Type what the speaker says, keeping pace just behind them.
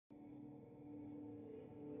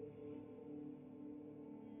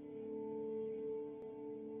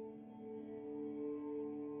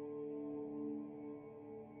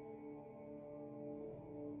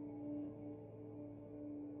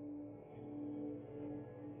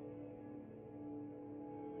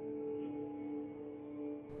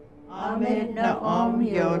Amit na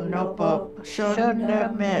yo no pop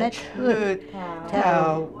shonda met hood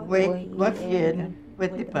tau wake yin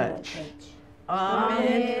with the punch.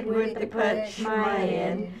 Amit with the punch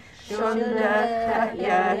mayan shonda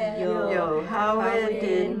ya yo howard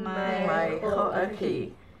in my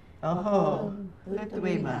hoaki. Oh,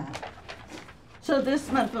 Lithuima. So this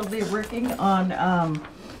month we'll be working on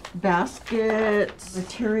baskets,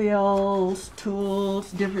 materials,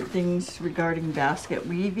 tools, different things regarding basket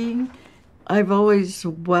weaving. I've always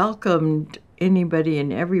welcomed anybody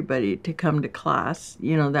and everybody to come to class,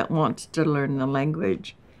 that wants to learn the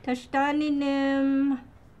language. Tashtanim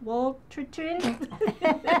Wukchumni.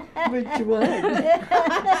 Which one?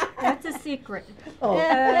 That's a secret.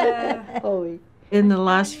 In the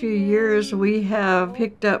last few years, we have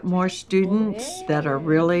picked up more students that are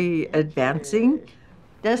really advancing.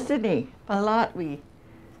 Destiny, Palatwi.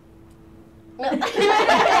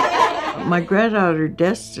 My granddaughter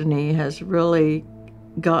Destiny has really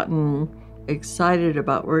gotten excited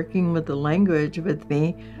about working with the language with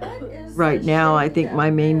me. Right now, I think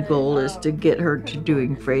my main goal is to get her to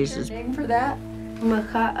doing phrases. Name for that?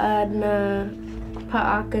 Makaadna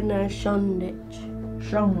paakana shondich.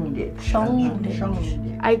 Shongditch.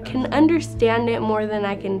 I can understand it more than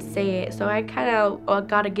I can say it, so I kind of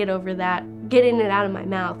got to get over that, getting it out of my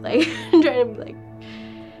mouth. Like, I'm trying to be like,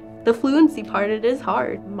 the fluency part, it is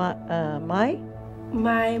hard. My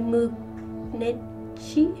muknichi,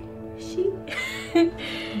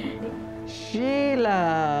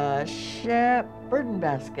 Sheila, burden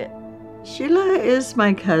basket. Sheila is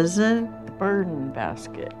my cousin. Burden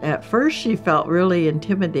basket. At first, she felt really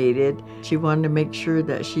intimidated. She wanted to make sure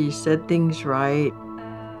that she said things right.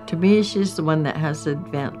 To me, she's the one that has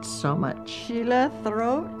advanced so much. Sheila,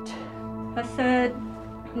 throat. Hasad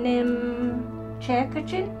Nim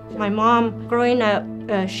Chakachin. My mom, growing up,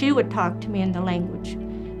 she would talk to me in the language.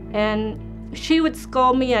 And she would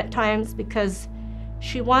scold me at times because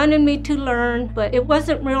she wanted me to learn, but it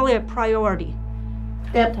wasn't really a priority.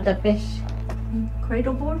 Step the fish.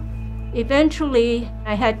 Cradleboard? Eventually,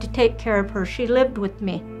 I had to take care of her. She lived with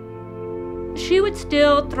me. She would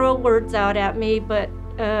still throw words out at me, but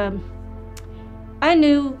I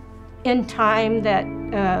knew in time that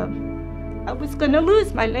I was going to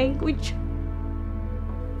lose my language.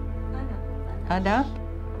 Anap,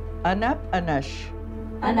 anash.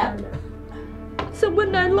 So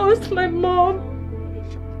when I lost my mom,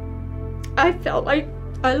 I felt like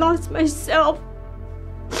I lost myself.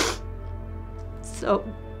 So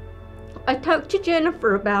I talked to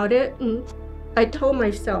Jennifer about it, and I told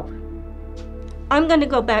myself, I'm going to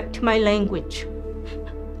go back to my language.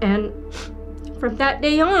 And from that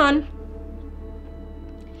day on,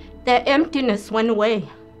 that emptiness went away.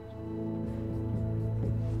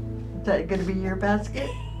 Is that going to be your basket?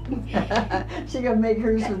 She's going to make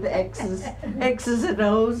hers with X's and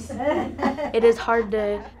O's. It is hard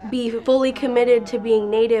to be fully committed to being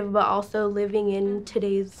native, but also living in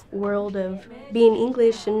today's world of being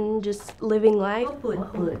English and just living life.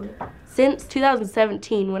 Since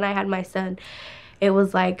 2017, when I had my son, it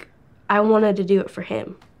was like I wanted to do it for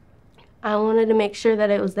him. I wanted to make sure that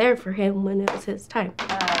it was there for him when it was his time.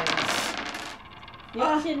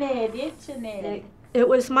 It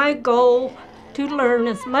was my goal to learn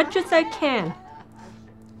as much as I can.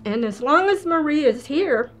 And as long as Marie is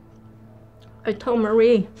here, I told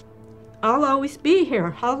Marie, I'll always be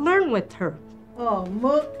here. I'll learn with her. Oh,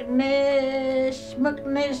 muknishi.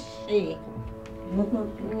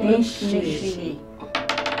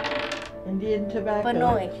 Indian tobacco.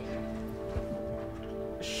 Banoi.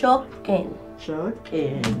 Shokin.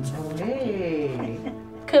 Hey.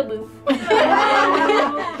 Caboose.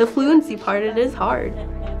 The fluency part, it is hard.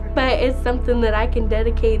 But it's something that I can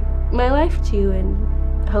dedicate my life to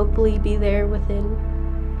and hopefully be there within.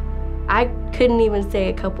 I couldn't even say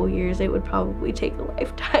a couple years. It would probably take a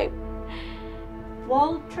lifetime.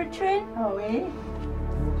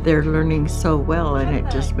 They're learning so well, and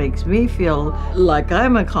it just makes me feel like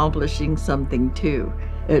I'm accomplishing something too.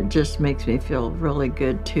 It just makes me feel really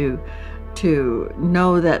good to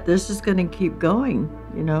know that this is going to keep going,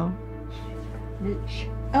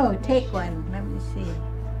 Oh, take one. Let me see.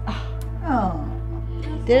 Oh,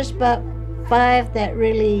 there's about 5 that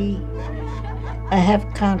really I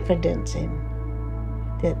have confidence in,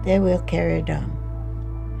 that they will carry it on.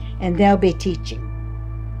 And they'll be teaching.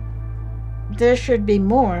 There should be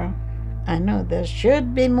more. I know there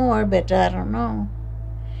should be more, but I don't know.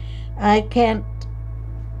 I can't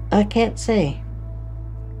say.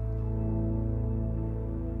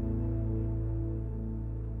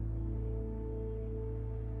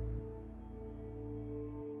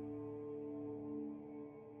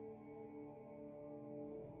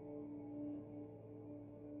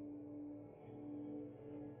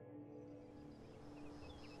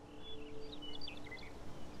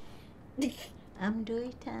 I'm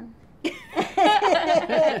Duitan.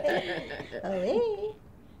 Oh,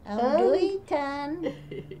 I'm Duitan.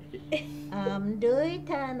 I'm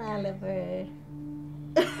Duitan, Oliver.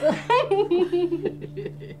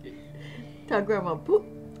 Tell Grandma poop.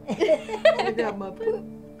 Tell Grandma poop.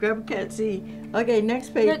 Grandma can't see. Okay,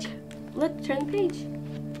 next page. Look, turn the page.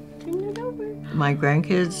 Turn it over. My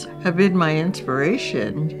grandkids have been my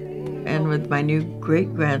inspiration, and with my new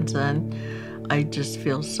great-grandson, I just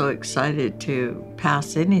feel so excited to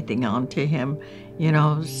pass anything on to him, you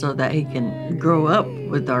know, so that he can grow up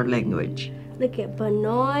with our language. Look at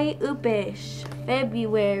Banoy Upish,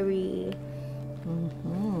 February.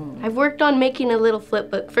 I've worked on making a little flip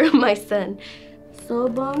book for my son.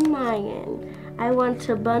 Sobong Mayan. I want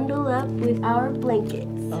to bundle up with our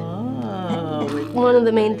blankets. Oh. One of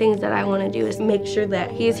the main things that I want to do is make sure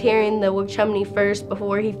that he's hearing the Wukchumni first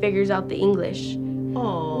before he figures out the English.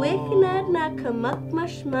 Oh.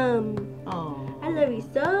 I love you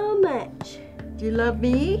so much. Do you love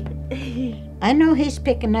me? I know he's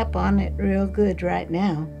picking up on it real good right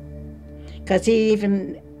now. Because he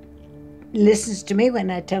even listens to me when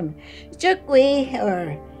I tell him, Chukwi,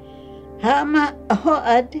 or Hama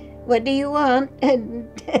Hoad, what do you want? And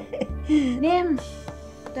Nim,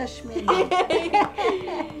 Dashmi.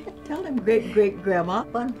 Tell him great-great-grandma.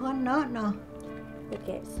 Pon no.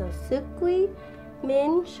 Okay, so Sukwi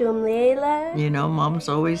Min Shumlela. You know, Mom's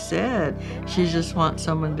always said she just wants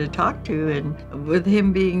someone to talk to, and with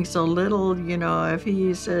him being so little, you know, if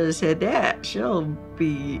he says, hey, Dad, she'll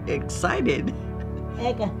be excited.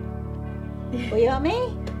 Ega.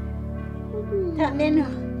 Uyome? Tanin,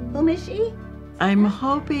 Umishi? I'm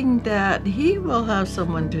hoping that he will have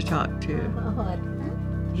someone to talk to.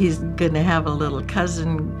 He's gonna have a little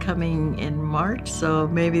cousin coming in March, so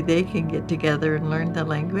maybe they can get together and learn the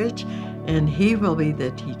language, and he will be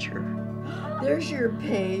the teacher. There's your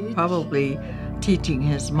page. Probably teaching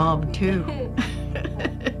his mom too.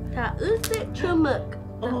 Ta'usik Chumuk.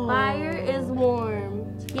 The fire is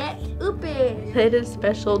warm. Yet upe. It is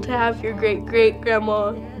special to have your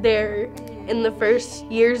great-great-grandma there in the first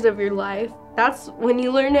years of your life. That's when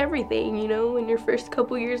you learn everything, you know, in your first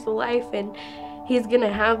couple years of life, and he's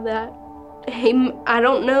gonna have that. I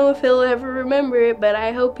don't know if he'll ever remember it, but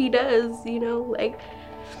I hope he does, you know, like.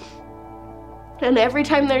 And every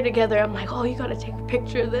time they're together, I'm like, oh, you gotta take a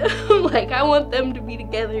picture of them. Like, I want them to be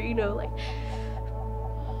together, you know, like.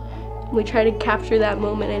 We try to capture that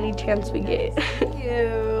moment any chance we get. Thank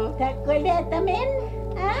you.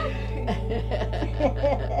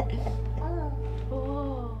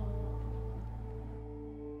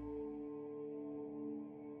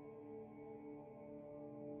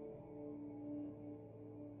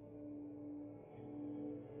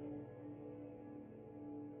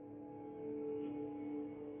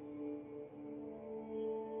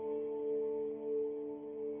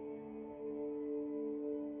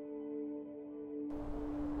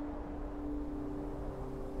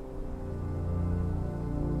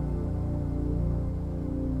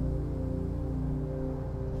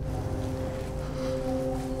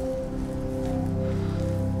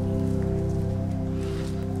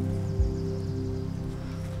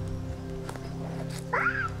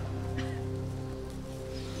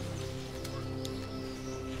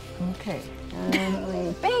 Okay.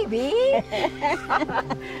 Baby!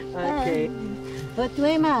 Okay.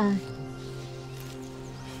 Otwema.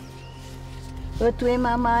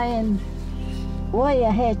 Otwema mayan.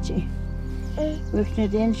 Waya hechi.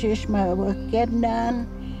 Wiknadin shushma wakednan.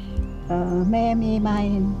 Mami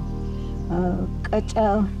mayan.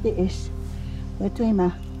 Kachao diis.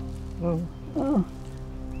 Otwema. Oh.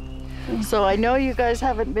 So I know you guys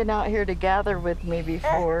haven't been out here to gather with me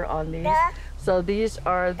before on these. So these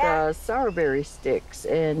are the sourberry sticks,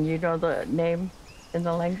 and you know the name in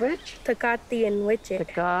the language? Takati and Witchet.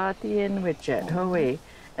 Takati and Witchet, Hui.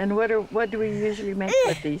 And what do we usually make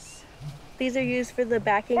with these? These are used for the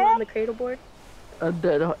backing on the cradle board.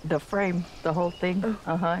 The frame, the whole thing.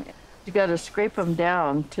 You got to scrape them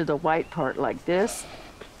down to the white part like this.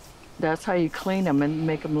 That's how you clean them and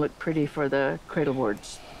make them look pretty for the cradle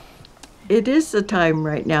boards. It is the time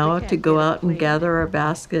right now to go out and gather our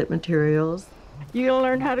basket materials. You gonna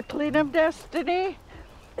learn how to clean them, Destiny?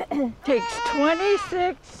 Takes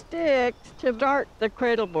 26 sticks to start the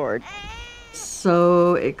cradle board.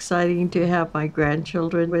 So exciting to have my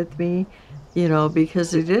grandchildren with me, you know,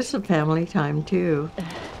 because it is a family time too.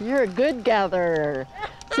 You're a good gatherer.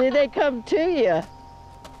 See, they come to you.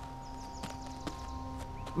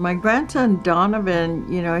 My grandson Donovan,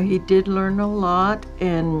 you know, he did learn a lot,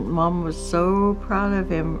 and Mom was so proud of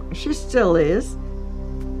him. She still is.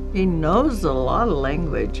 He knows a lot of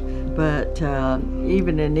language, but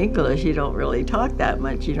even in English, he don't really talk that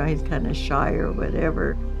much. You know, he's kind of shy or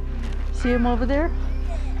whatever. See him over there?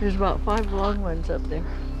 There's about 5 long ones up there.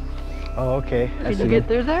 Oh, okay. Can you get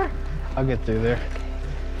through there? I'll get through there.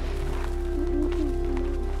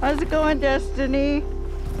 How's it going, Destiny?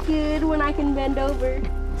 Good when I can bend over.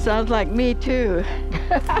 Sounds like me too.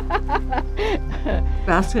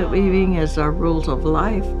 Basket weaving is our rules of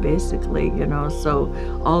life, basically, you know, so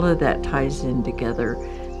all of that ties in together.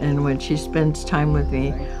 And when she spends time with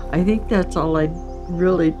me, I think that's all I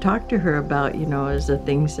really talk to her about, you know, is the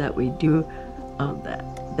things that we do.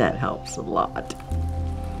 That helps a lot.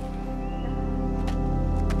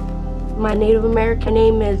 My Native American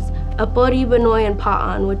name is Apori Benoy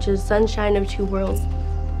Pa'an, which is sunshine of 2 worlds.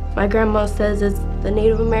 My grandma says it's the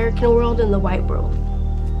Native American world and the white world.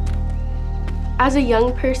 As a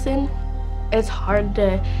young person, it's hard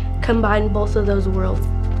to combine both of those worlds.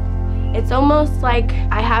 It's almost like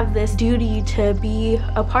I have this duty to be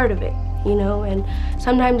a part of it, you know, and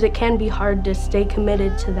sometimes it can be hard to stay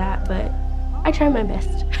committed to that, but I try my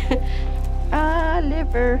best.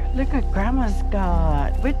 Liver, look what Grandma's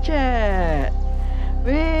got. Witchet,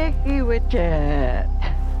 Ricky Witchet.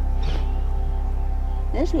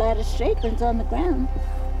 There's a lot of straight ones on the ground.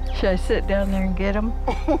 Should I sit down there and get them?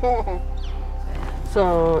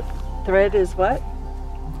 So, thread is what?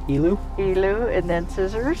 Elu? Elu, and then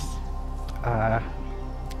scissors?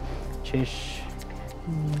 Chish.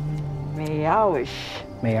 Meowish.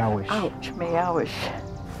 Meowish. Ouch, meowish.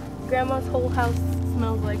 Grandma's whole house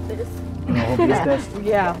smells like this.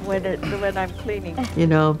 Yeah, when I'm cleaning. You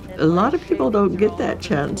know, a lot of people don't get that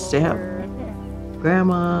chance to have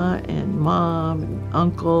grandma and mom and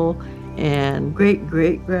uncle and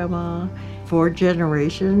great-great-grandma, 4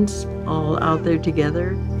 generations all out there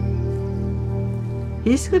together.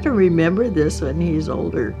 He's going to remember this when he's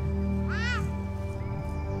older.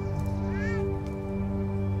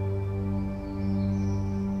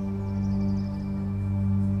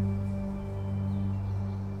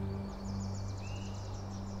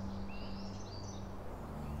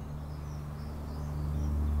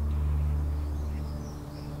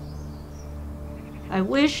 I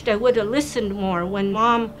wished I would have listened more when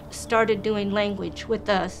Mom started doing language with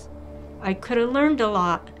us. I could have learned a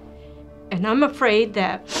lot. And I'm afraid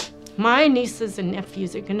that my nieces and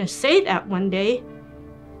nephews are gonna say that one day.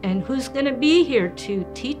 And who's gonna be here to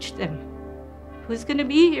teach them? Who's gonna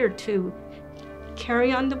be here to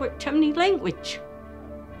carry on the Wukchumni language?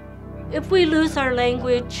 If we lose our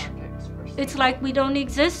language, it's like we don't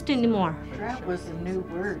exist anymore. Strap was a new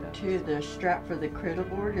word too. The strap for the cradle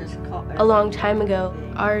board is called. A long time ago,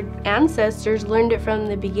 our ancestors learned it from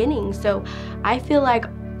the beginning. So I feel like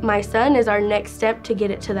my son is our next step to get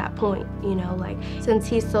it to that point, you know, like since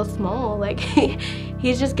he's so small, like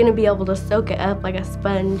he's just gonna be able to soak it up like a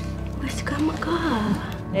sponge.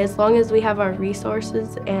 As long as we have our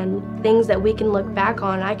resources and things that we can look back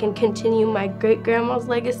on, I can continue my great-grandma's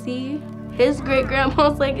legacy, his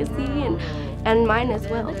great-grandma's legacy, and mine as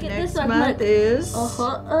well. Look at this month is.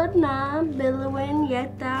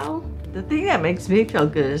 The thing that makes me feel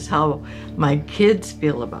good is how my kids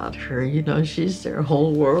feel about her. You know, she's their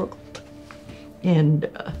whole world. And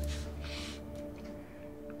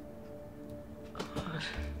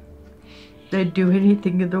they'd do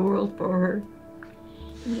anything in the world for her.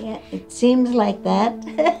 Yeah, it seems like that.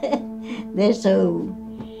 They're so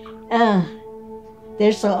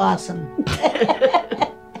awesome.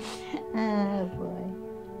 Oh boy,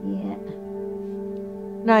 yeah.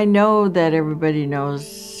 And I know that everybody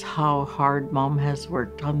knows how hard Mom has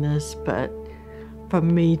worked on this, but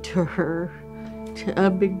from me to her,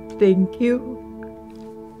 a big thank you.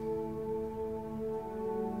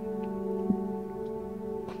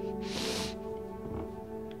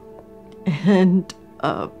 And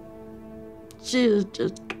she has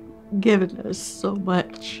just given us so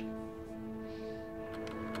much.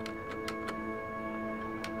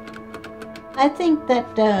 I think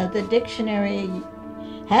that the dictionary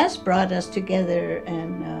has brought us together,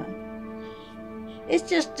 and it's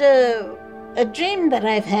just a dream that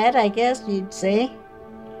I've had, I guess you'd say,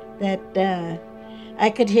 that I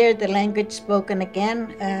could hear the language spoken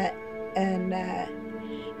again and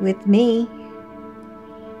with me,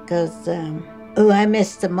 because who I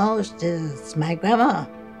miss the most is my grandma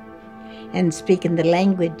and speaking the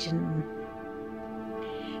language and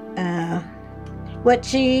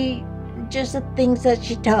just the things that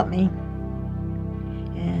she taught me.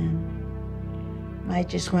 And I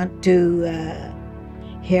just want to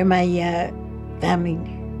hear my family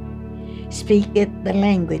speak the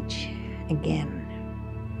language again,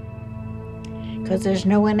 because there's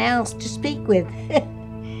no one else to speak with.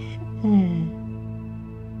 Hmm.